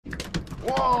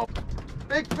Whoa!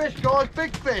 Big fish, guys,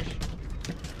 big fish.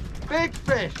 Big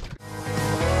fish.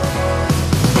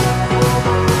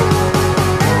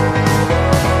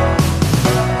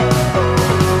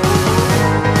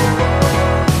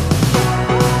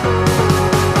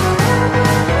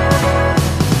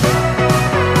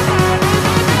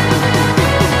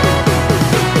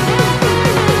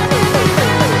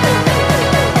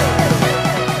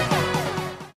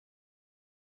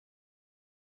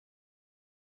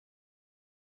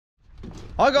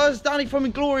 Hi guys, it's Danny from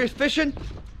Inglorious Fishing.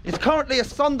 It's currently a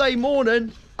Sunday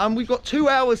morning and we've got 2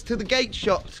 hours to the gate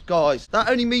shut, guys. That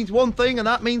only means one thing, and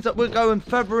that means that we're going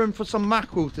feathering for some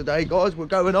mackerel today, guys. We're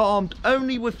going armed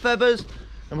only with feathers,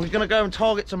 and we're going to go and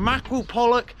target some mackerel,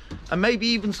 pollock, and maybe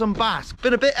even some bass.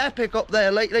 Been a bit epic up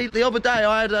there lately. The other day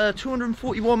I had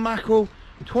 241 mackerel,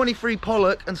 23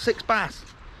 pollock and 6 bass,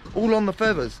 all on the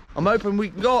feathers. I'm hoping we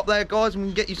can go up there, guys, and we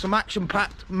can get you some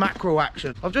action-packed mackerel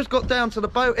action. I've just got down to the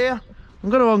boat here. I'm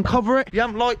going to uncover it. If you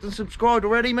haven't liked and subscribed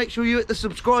already, make sure you hit the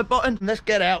subscribe button. And let's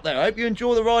get out there. I hope you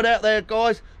enjoy the ride out there,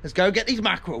 guys. Let's go get these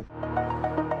mackerel.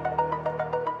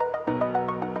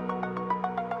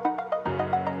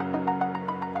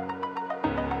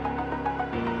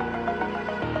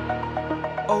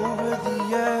 Over the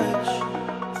edge,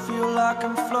 feel like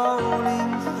I'm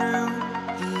floating through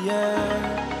the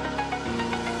air.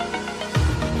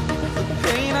 The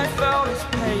pain I felt is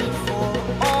paid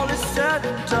for, all is said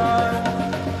and done.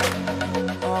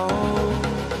 Oh,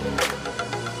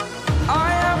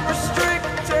 I am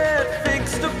restricted,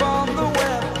 fixed upon the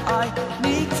web. I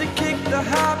need to kick the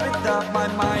habit that my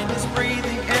mind is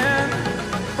breathing in.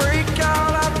 Break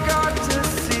out, I've got to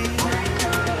see.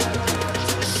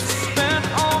 Spent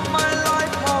all my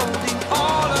life holding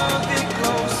all of it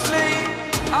closely.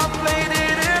 I played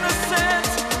it innocent,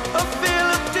 a feel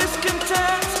of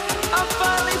discontent. I'm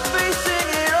finally facing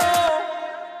it all,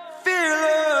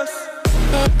 fearless.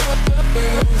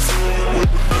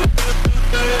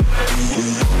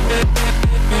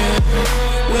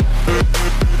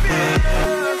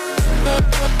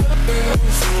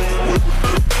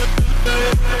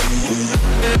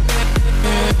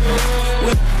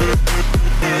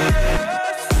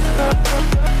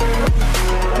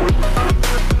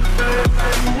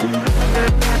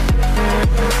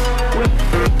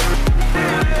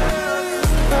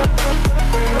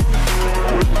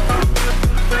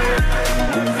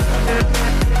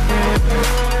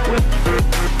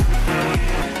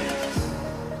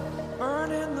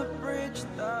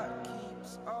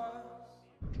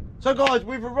 So guys,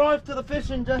 we've arrived to the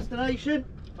fishing destination.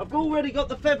 I've already got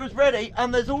the feathers ready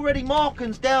and there's already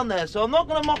markings down there, so I'm not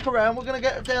going to muck around. We're going to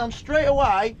get it down straight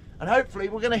away and hopefully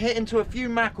we're going to hit into a few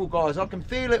mackerel, guys. I can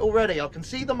feel it already. I can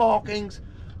see the markings.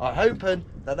 I'm hoping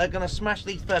that they're going to smash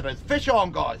these feathers. Fish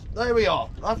on, guys. There we are.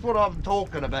 That's what I'm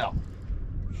talking about.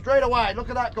 Straight away. Look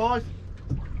at that, guys.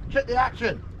 Check the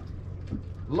action.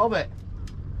 Love it.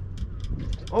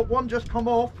 Oh, one just come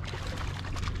off.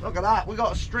 Look at that. We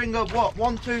got a string of what?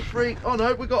 1, 2, 3. Oh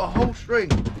no, we got a whole string.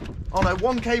 Oh no,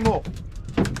 one came off.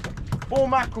 4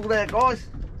 mackerel there, guys.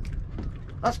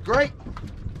 That's great.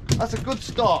 That's a good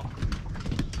start.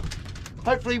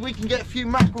 Hopefully we can get a few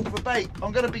mackerel for bait.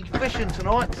 I'm going to be fishing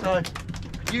tonight, so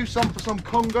use some for some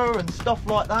conger and stuff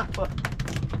like that. But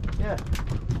yeah,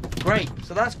 great.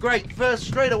 So that's great. First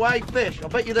straight away fish. I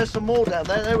bet you there's some more down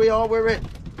there. There we are. We're in.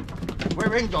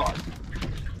 We're in, guys.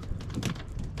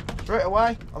 Straight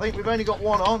away. I think we've only got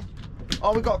one on.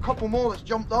 Oh, we've got a couple more that's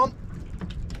jumped on.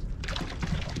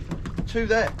 2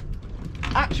 there.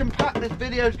 Action packed this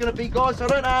video is going to be, guys. So I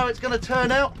don't know how it's going to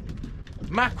turn out.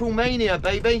 Mackerel mania,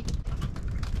 baby.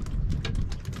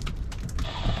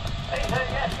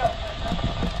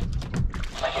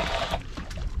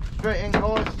 Straight in,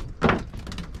 guys.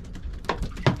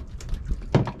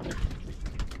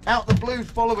 Out the blue,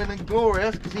 following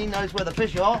Inglorious because he knows where the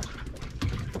fish are.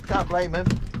 Can't blame him.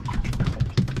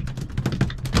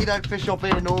 He don't fish up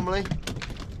here normally.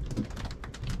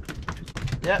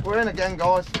 Yeah, we're in again,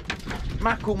 guys.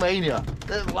 Mackerel mania.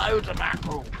 There's loads of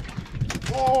mackerel.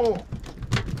 Whoa!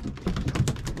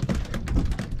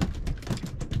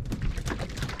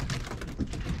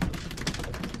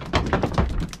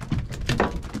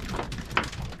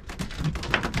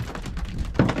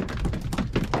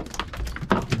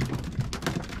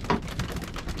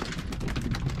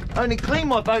 Only cleaned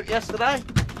my boat yesterday.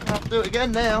 I have to do it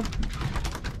again now.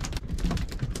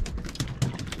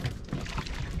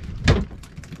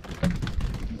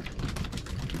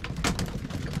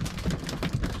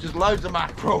 Just loads of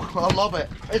mackerel. I love it.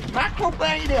 It's mackerel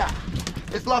mania.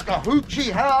 It's like a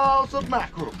hoochie house of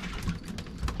mackerel.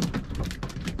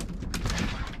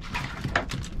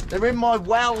 They're in my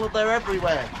well, they're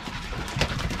everywhere.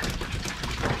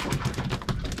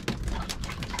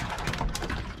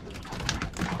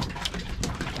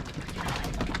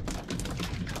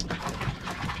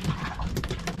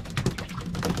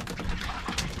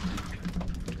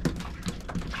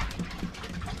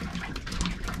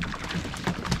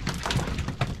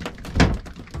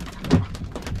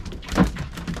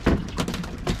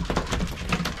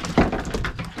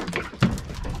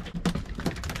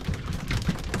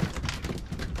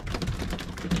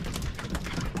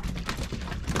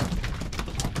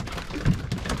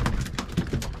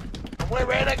 We're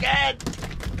in again.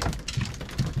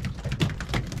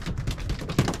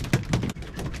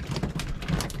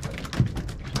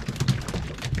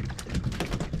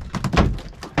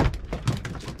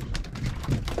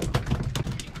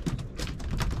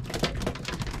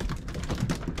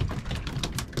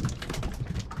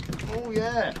 Oh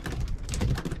yeah.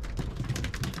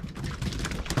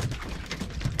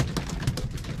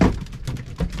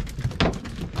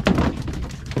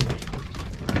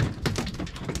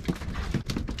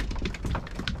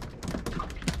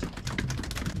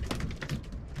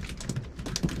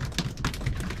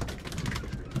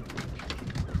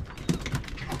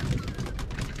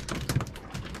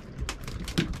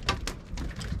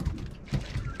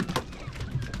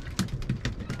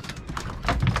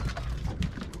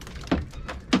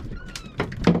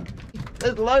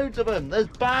 There's loads of them. There's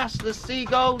bass, there's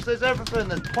seagulls, there's everything.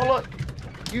 There's pollock.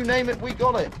 You name it, we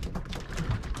got it.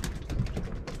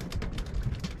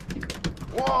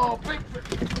 Whoa, big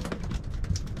fish.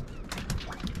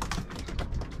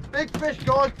 Big fish,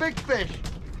 guys, big fish.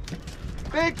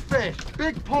 Big fish.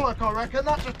 Big pollock, I reckon.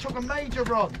 That just took a major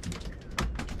run.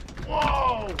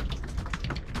 Whoa.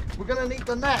 We're going to need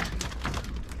the net.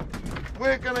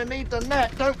 We're going to need the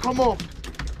net. Don't come off.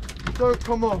 Don't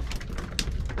come off.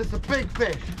 It's a big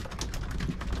fish.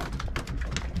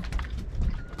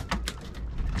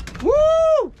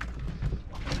 Woo!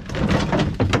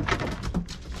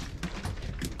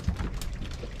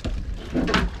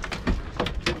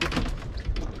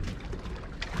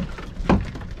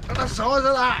 Look at the size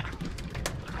of that.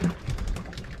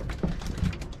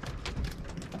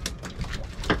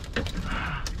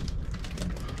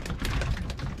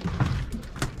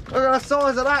 Look at the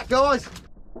size of that, guys.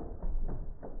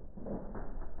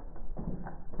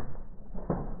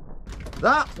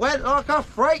 That went like a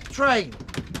freight train.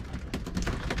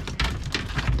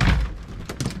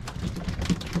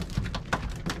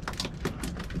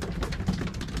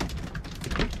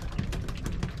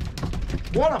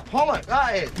 What a pollock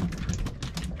that is.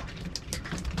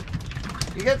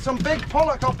 You get some big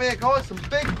pollock up here, guys, some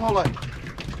big pollock.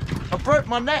 I broke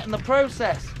my net in the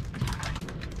process.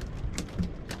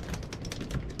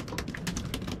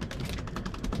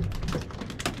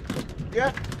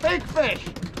 Yeah, big fish.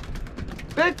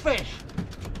 Big fish.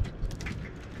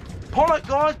 Pollock,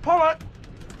 guys, pollock.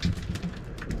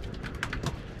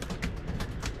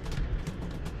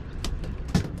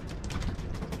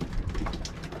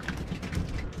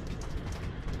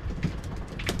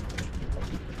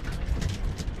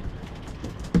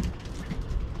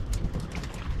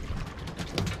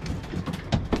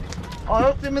 I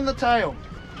hooked him in the tail.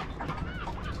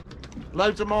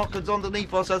 Loads of markers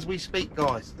underneath us as we speak,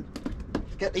 guys.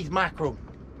 Get these mackerel.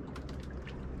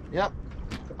 Yep.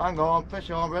 Hang on, fish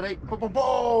on, ready? Boom, boom,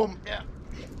 boom. Yeah.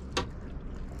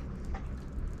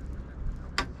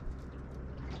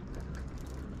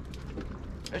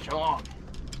 Fish on.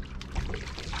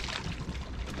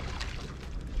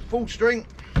 Full string.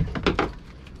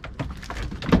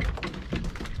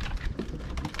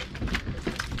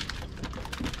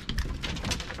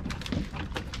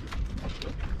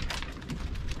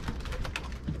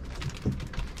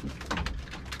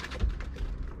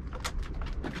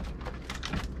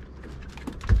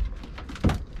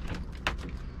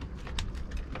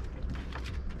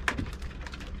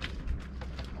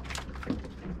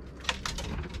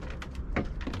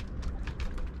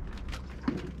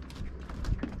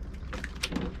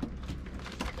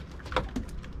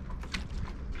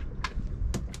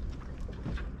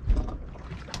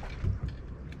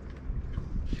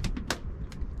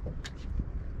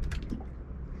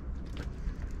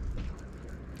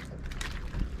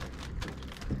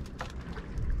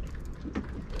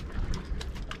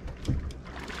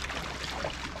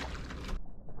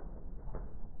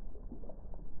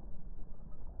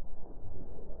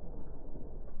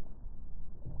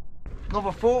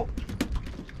 Another 4.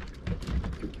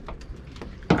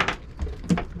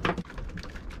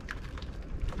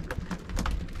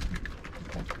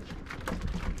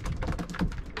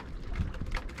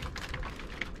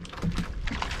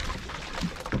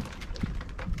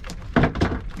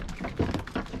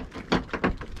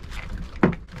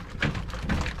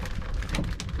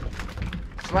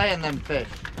 Slaying them fish.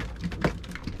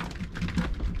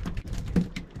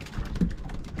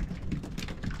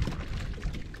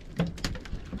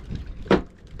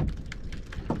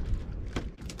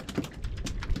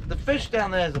 The fish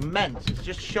down there is immense. It's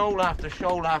just shoal after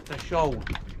shoal after shoal.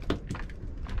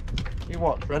 You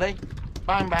watch, ready?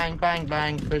 Bang, bang, bang,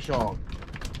 bang, fish on.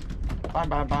 Bang,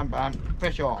 bang, bang, bang,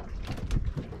 fish on.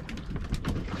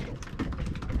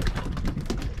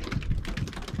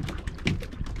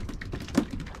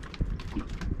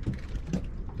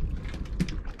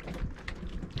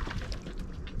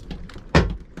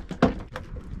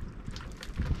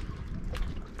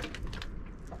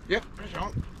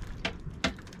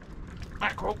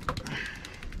 mackerel.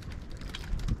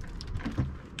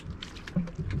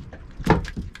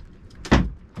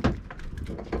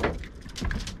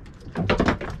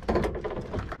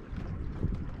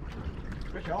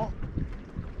 Fish on.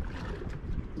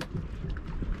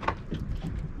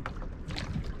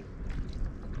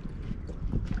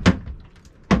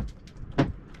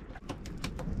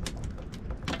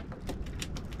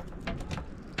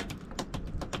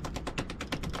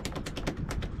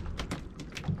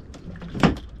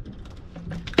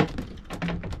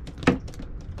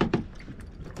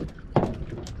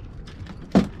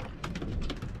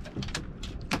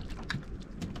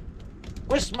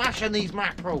 We're smashing these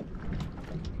mackerel.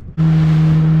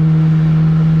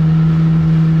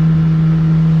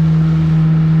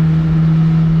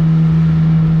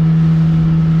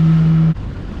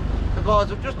 So guys,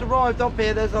 we've just arrived up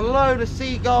here. There's a load of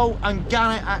seagull and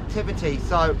gannet activity.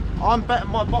 So I'm betting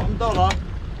my bottom dollar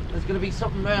there's going to be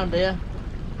something around here.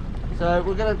 So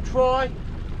we're going to try,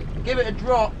 give it a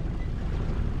drop,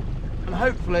 and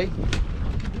hopefully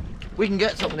we can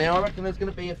get something here. I reckon there's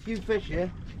going to be a few fish here.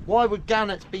 Why would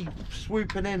gannets be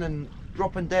swooping in and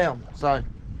dropping down? So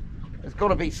there's got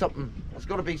to be something. There's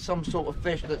got to be some sort of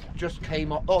fish that just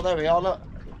came up. Oh, there we are, look.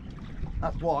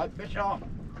 That's white. Fish on.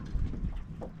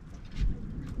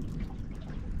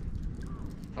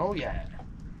 Oh yeah.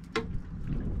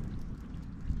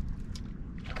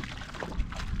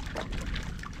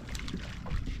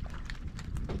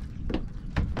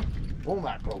 More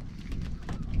mackerel.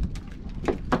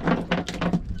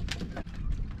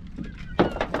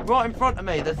 Right in front of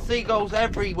me, there's seagulls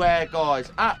everywhere, guys.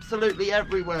 Absolutely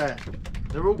everywhere.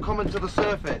 They're all coming to the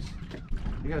surface.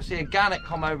 You're going to see a gannet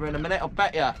come over in a minute, I'll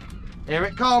bet you. Here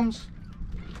it comes.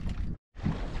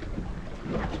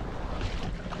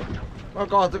 Right,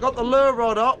 guys, I've got the lure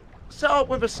rod up, set up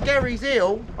with a Skerry's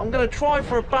eel. I'm going to try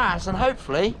for a bass and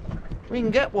hopefully we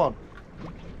can get one.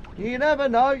 You never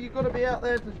know, you've got to be out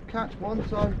there to catch one,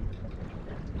 so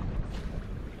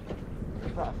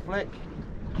give that a flick.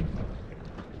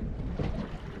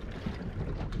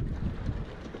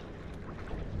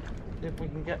 See if we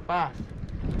can get bass.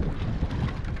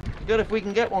 Good if we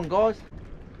can get one, guys.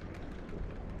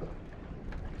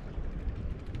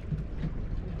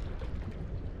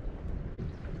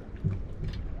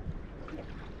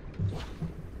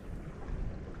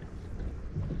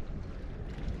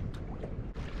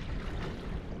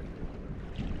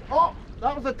 Oh,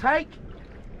 that was a take.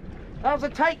 That was a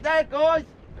take there, guys.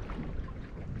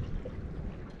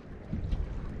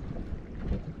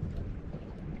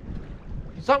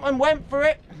 Something went for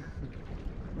it.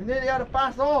 We nearly had a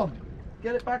bass on.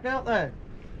 Get it back out there.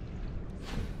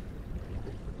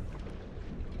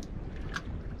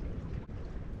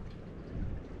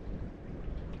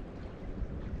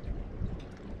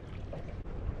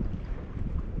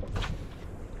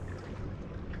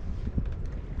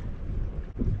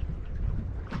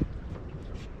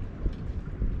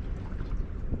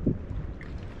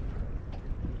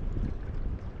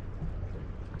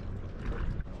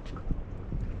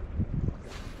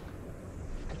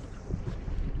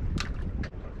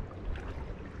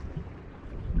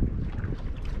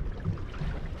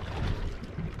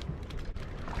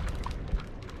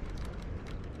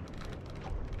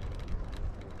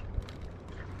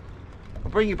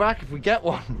 Bring you back if we get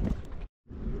one.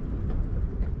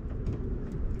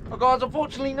 Well guys,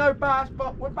 unfortunately no bass,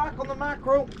 but we're back on the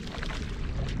mackerel.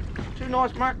 Two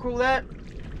nice mackerel there.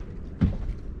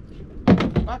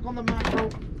 Back on the mackerel.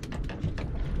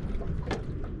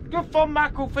 Good fun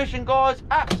mackerel fishing, guys.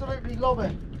 Absolutely love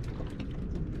it.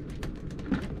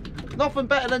 Nothing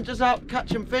better than just out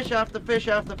catching fish after fish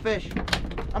after fish.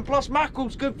 And plus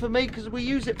mackerel's good for me because we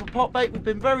use it for pot bait. We've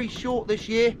been very short this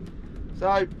year,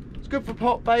 so it's good for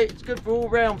pot bait, it's good for all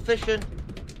round fishing.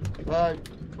 So,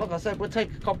 like I said, we'll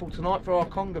take a couple tonight for our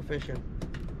conger fishing.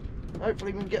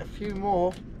 Hopefully we can get a few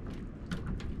more.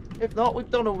 If not, we've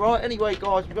done all right. Anyway,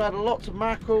 guys, we've had lots of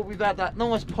mackerel, we've had that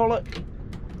nice pollock.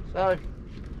 So,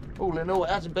 all in all, it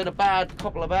hasn't been a bad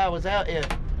couple of hours out here.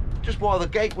 Just while the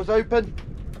gate was open.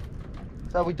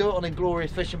 So we do it on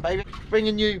Inglorious Fishing, baby.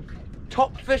 Bringing you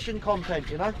top fishing content,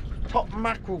 you know? Top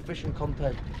mackerel fishing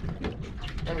content.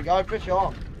 There we go, fish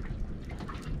on.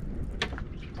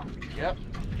 Yep.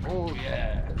 Oh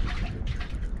yeah.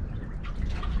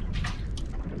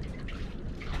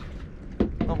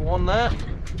 Another one there.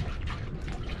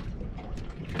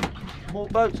 More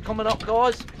boats coming up,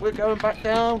 guys. We're going back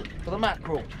down for the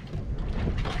mackerel.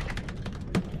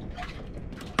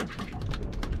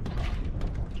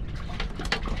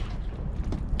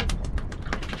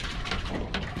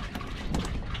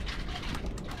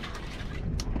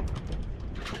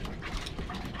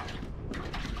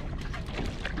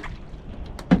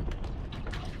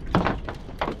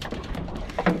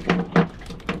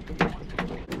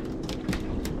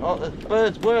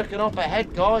 birds working up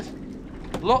ahead, guys.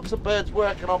 Lots of birds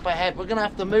working up ahead. We're gonna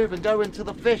have to move and go into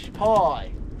the fish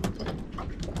pie.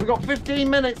 We've got 15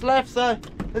 minutes left, so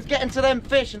let's get into them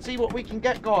fish and see what we can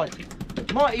get, guys.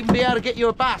 Might even be able to get you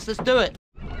a bass. Let's do it.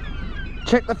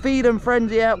 Check the feeding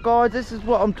frenzy out, guys. This is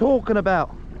what I'm talking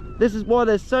about. This is why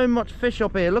there's so much fish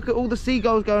up here. Look at all the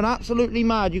seagulls going absolutely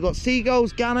mad. You've got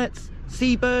seagulls, gannets,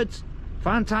 seabirds.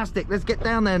 Fantastic. Let's get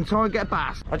down there and try and get a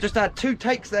bass. I just had 2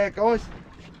 takes there, guys.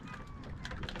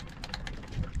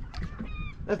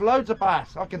 There's loads of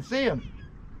bass. I can see them.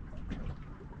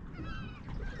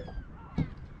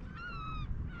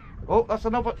 Oh, that's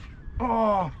another.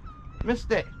 Oh,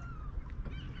 missed it.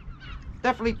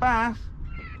 Definitely bass.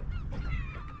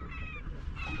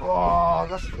 Oh,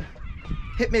 that's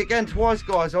hit me again twice,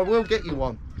 guys. I will get you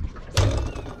one.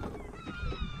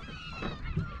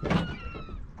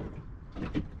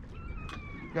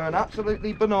 Going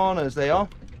absolutely bananas, they are.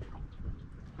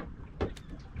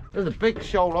 There's a big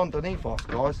shoal underneath us,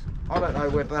 guys. I don't know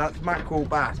whether that's mackerel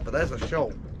bass, but there's a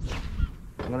shoal.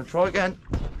 I'm gonna try again.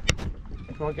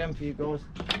 Try again for you guys.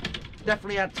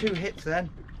 Definitely had 2 hits then.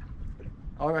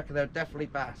 I reckon they're definitely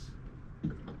bass.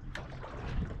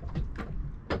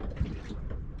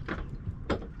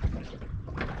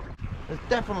 There's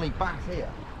definitely bass here.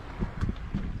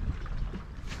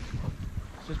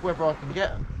 It's just whether I can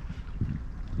get them.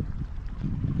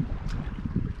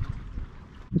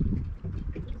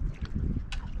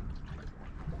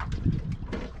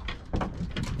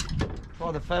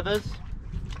 Try the feathers.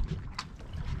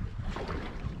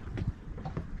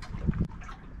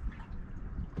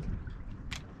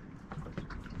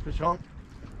 Fish on.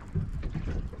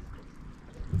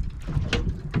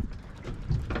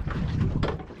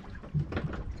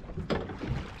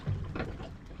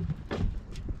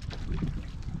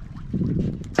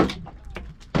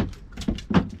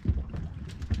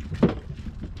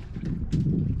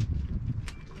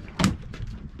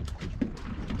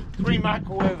 Three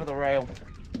mackerel over the rail.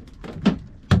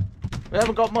 We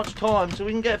haven't got much time, so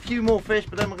we can get a few more fish,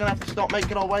 but then we're going to have to start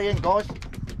making our way in, guys.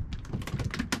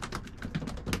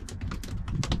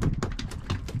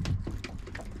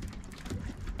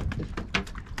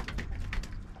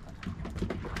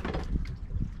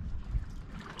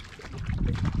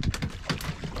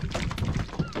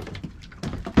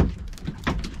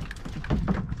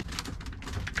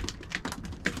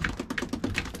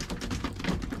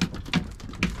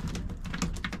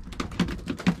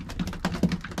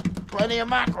 Plenty of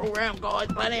mackerel around, guys,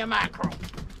 plenty of mackerel.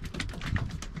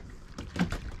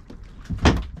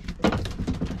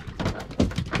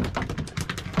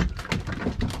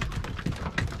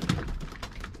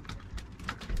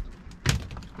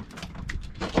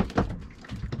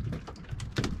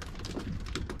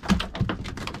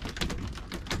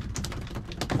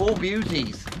 Four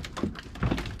beauties.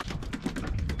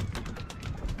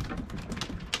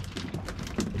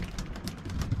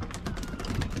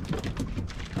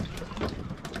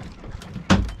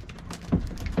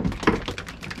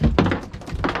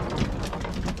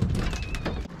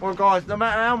 Well guys, no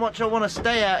matter how much I want to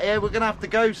stay out here, we're going to have to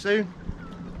go soon.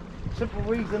 Simple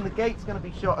reason, the gate's going to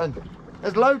be shut in.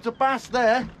 There's loads of bass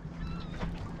there.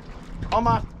 On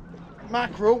my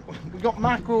mackerel. We've got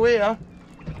mackerel here.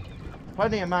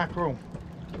 Plenty of mackerel.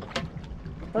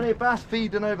 Plenty of bass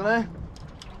feeding over there.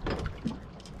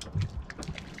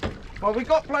 Well, we've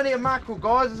got plenty of mackerel,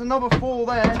 guys. There's another 4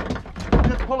 there.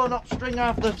 Just pulling up string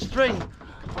after string.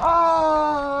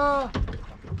 Ah!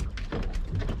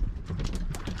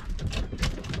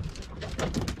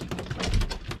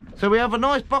 So we have a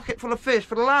nice bucket full of fish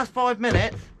for the last 5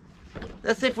 minutes.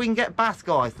 Let's see if we can get bass,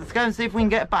 guys. Let's go and see if we can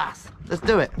get bass. Let's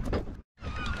do it.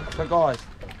 So guys,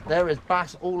 there is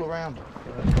bass all around.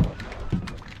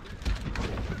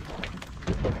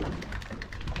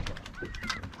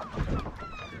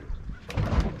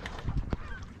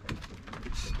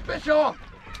 Fish on!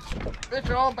 Fish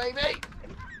on, baby!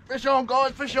 Fish on,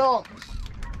 guys, fish on!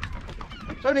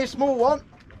 It's only a small one.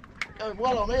 Going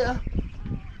well on here.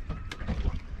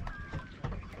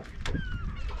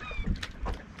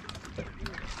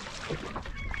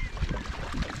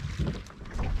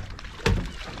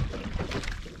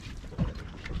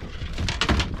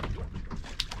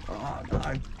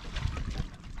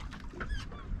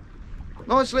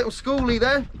 Nice little schoolie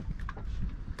there.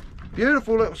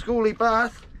 Beautiful little schoolie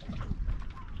bass.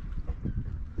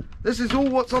 This is all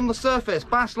what's on the surface.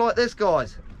 Bass like this,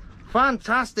 guys.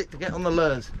 Fantastic to get on the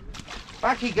lures.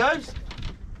 Back he goes.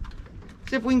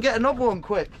 See if we can get another one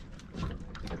quick.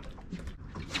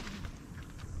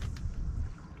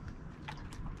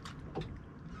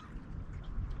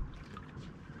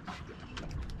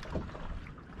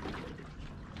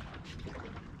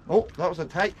 Oh, that was a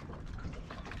take.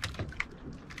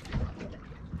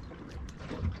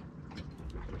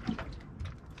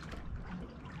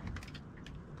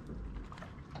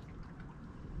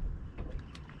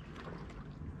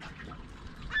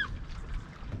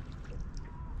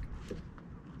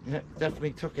 Yeah,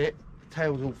 definitely took it.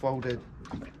 Tail's all folded.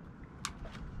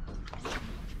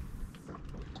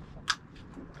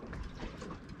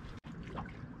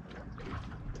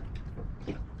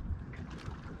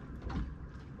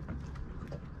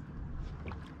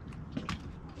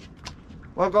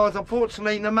 Well guys,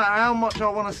 unfortunately, no matter how much I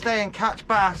want to stay and catch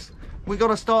bass, we got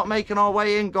to start making our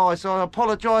way in, guys. So I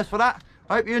apologise for that.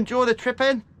 I hope you enjoy the trip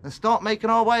in and start making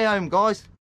our way home, guys.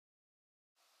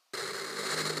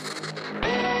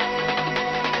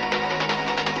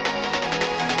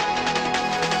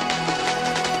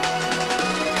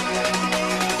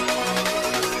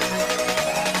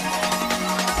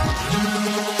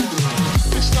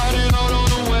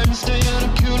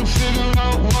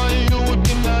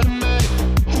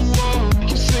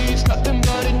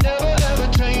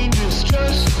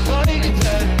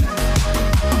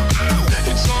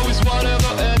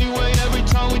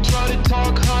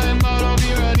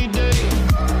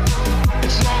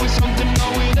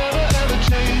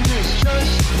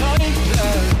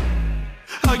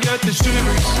 The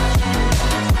shivers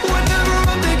whenever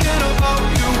I'm thinking about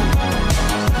you.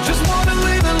 Just wanna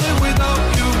leave and live without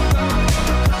you.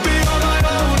 Be on my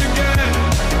own again.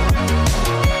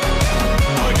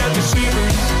 I get the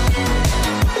shivers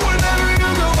whenever you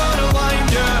go out of line,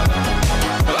 yeah.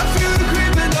 I feel the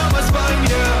creeping down my spine,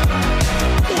 yeah.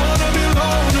 Wanna be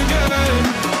alone again.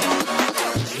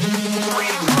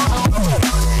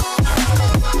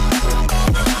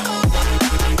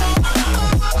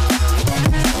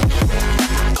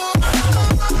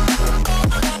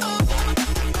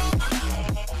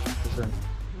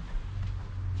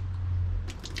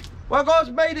 Well guys,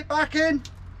 made it back in.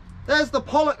 There's the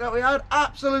pollock that we had.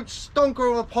 Absolute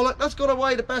stonker of a pollock. That's got to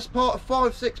weigh the best part of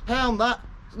 5-6 pounds. That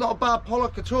it's not a bad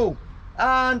pollock at all.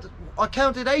 And I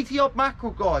counted 80 odd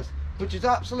mackerel, guys, which is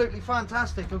absolutely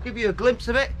fantastic. I'll give you a glimpse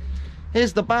of it.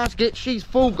 Here's the basket. She's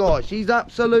full, guys. She's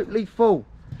absolutely full.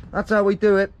 That's how we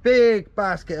do it. Big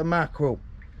basket of mackerel.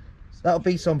 That'll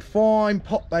be some fine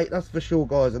pop bait, that's for sure,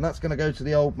 guys, and that's going to go to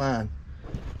the old man.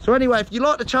 So anyway, if you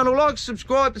like the channel, like,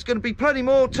 subscribe. There's going to be plenty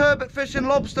more turbot fishing,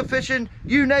 lobster fishing,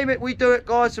 you name it, we do it,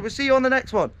 guys. So we'll see you on the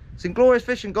next one. It's Inglorious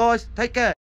Fishing, guys. Take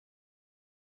care.